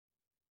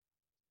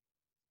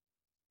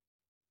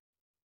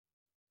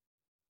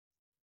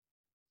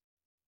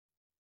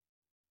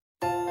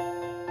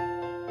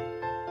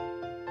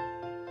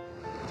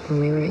When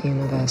we were at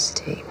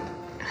university,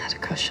 I had a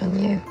crush on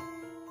you.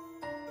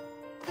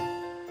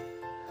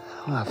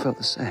 Well, I felt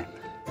the same.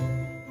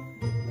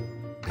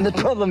 The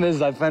problem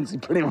is I fancy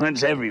pretty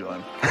much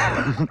everyone.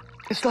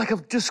 It's like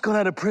I've just got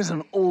out of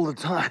prison all the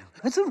time.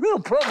 It's a real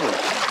problem.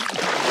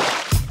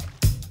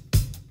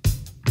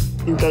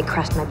 You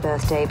gate-crashed my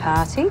birthday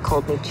party,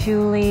 called me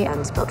Julie,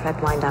 and spilt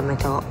red wine down my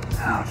top.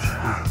 Ouch.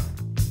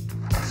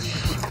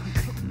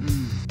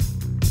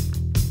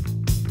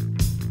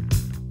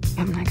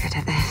 I'm not good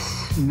at this.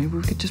 Maybe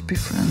we could just be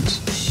friends.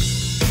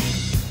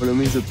 Well, it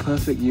means a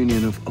perfect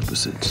union of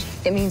opposites.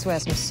 It means wear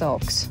some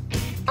socks.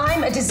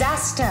 I'm a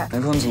disaster.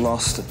 Everyone's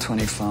lost at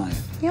 25.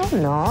 You're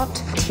not.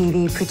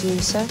 TV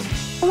producer.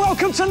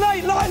 Welcome to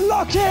Late Night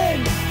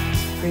Lock-In!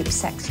 Group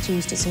sex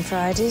Tuesdays and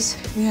Fridays.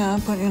 Yeah,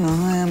 but, you know,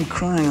 I am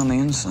crying on the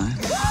inside.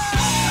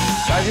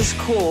 I just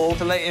called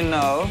to let you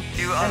know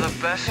you are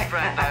the best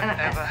friend I've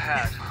ever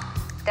had.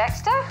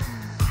 Dexter?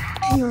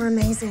 You're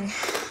amazing.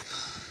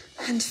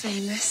 And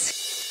famous.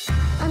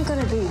 I'm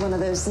gonna be one of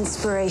those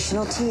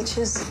inspirational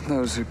teachers.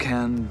 Those who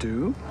can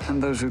do,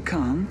 and those who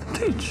can't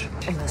teach.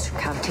 And those who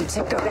can't teach,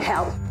 they go to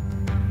hell.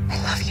 I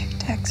love you,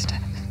 Dexter.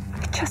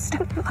 I just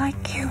don't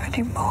like you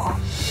anymore.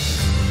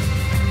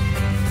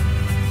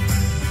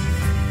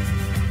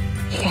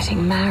 You're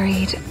getting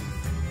married.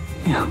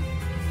 Yeah.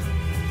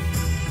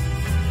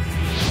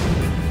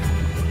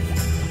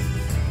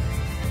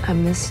 I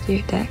missed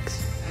you,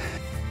 Dex.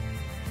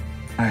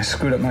 I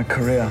screwed up my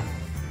career.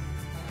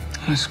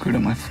 I screwed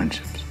up my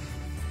friendships.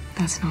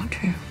 That's not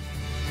true.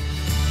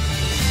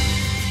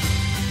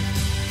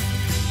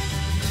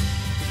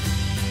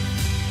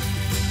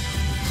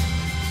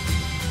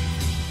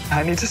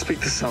 I need to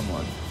speak to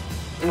someone.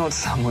 Not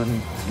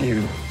someone,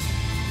 you.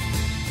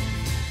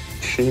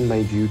 She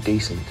made you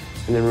decent,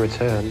 and in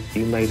return,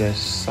 you made her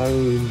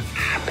so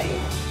happy.